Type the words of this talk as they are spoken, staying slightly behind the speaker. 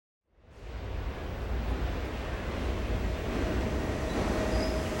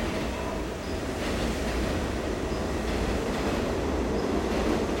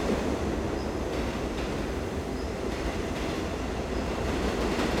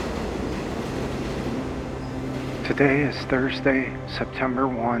Today is Thursday, September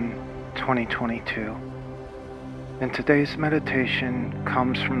 1, 2022, and today's meditation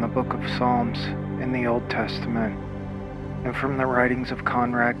comes from the book of Psalms in the Old Testament and from the writings of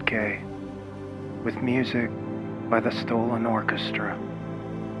Conrad Gay, with music by the Stolen Orchestra.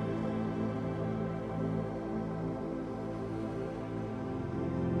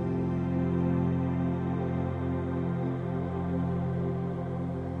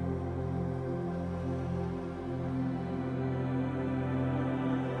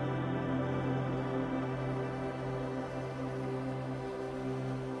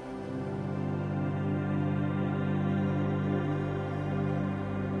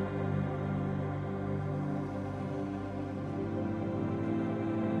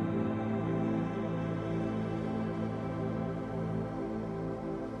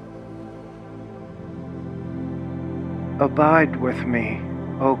 Abide with me,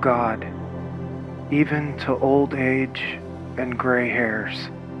 O God, even to old age and gray hairs,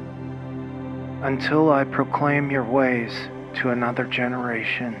 until I proclaim your ways to another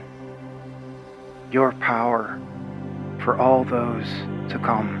generation, your power for all those to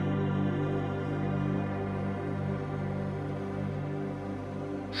come.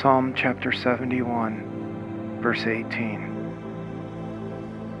 Psalm chapter 71, verse 18.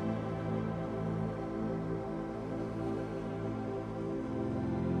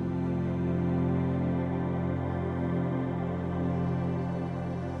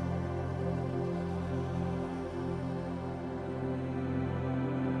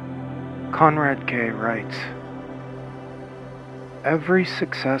 Conrad Gay writes, "Every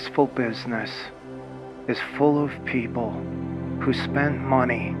successful business is full of people who spent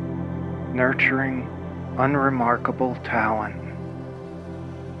money nurturing unremarkable talent.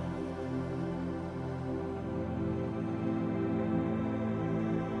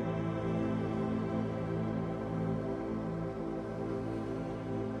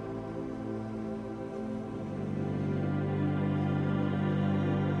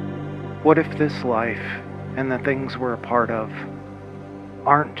 What if this life and the things we're a part of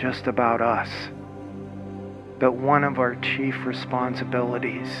aren't just about us, but one of our chief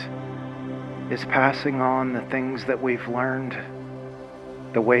responsibilities is passing on the things that we've learned,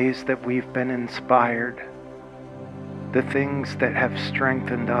 the ways that we've been inspired, the things that have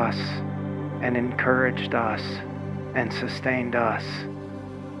strengthened us and encouraged us and sustained us,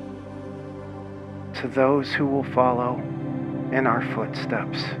 to those who will follow in our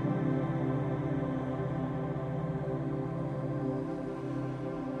footsteps."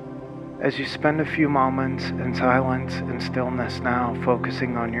 As you spend a few moments in silence and stillness now,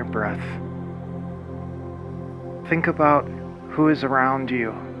 focusing on your breath, think about who is around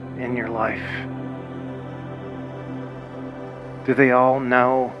you in your life. Do they all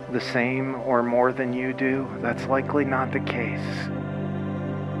know the same or more than you do? That's likely not the case.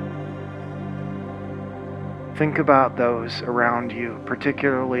 Think about those around you,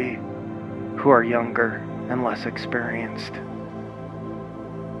 particularly who are younger and less experienced,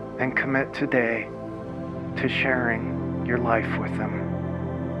 and commit today to sharing your life with them,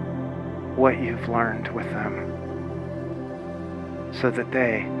 what you've learned with them, so that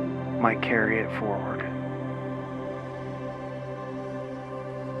they might carry it forward.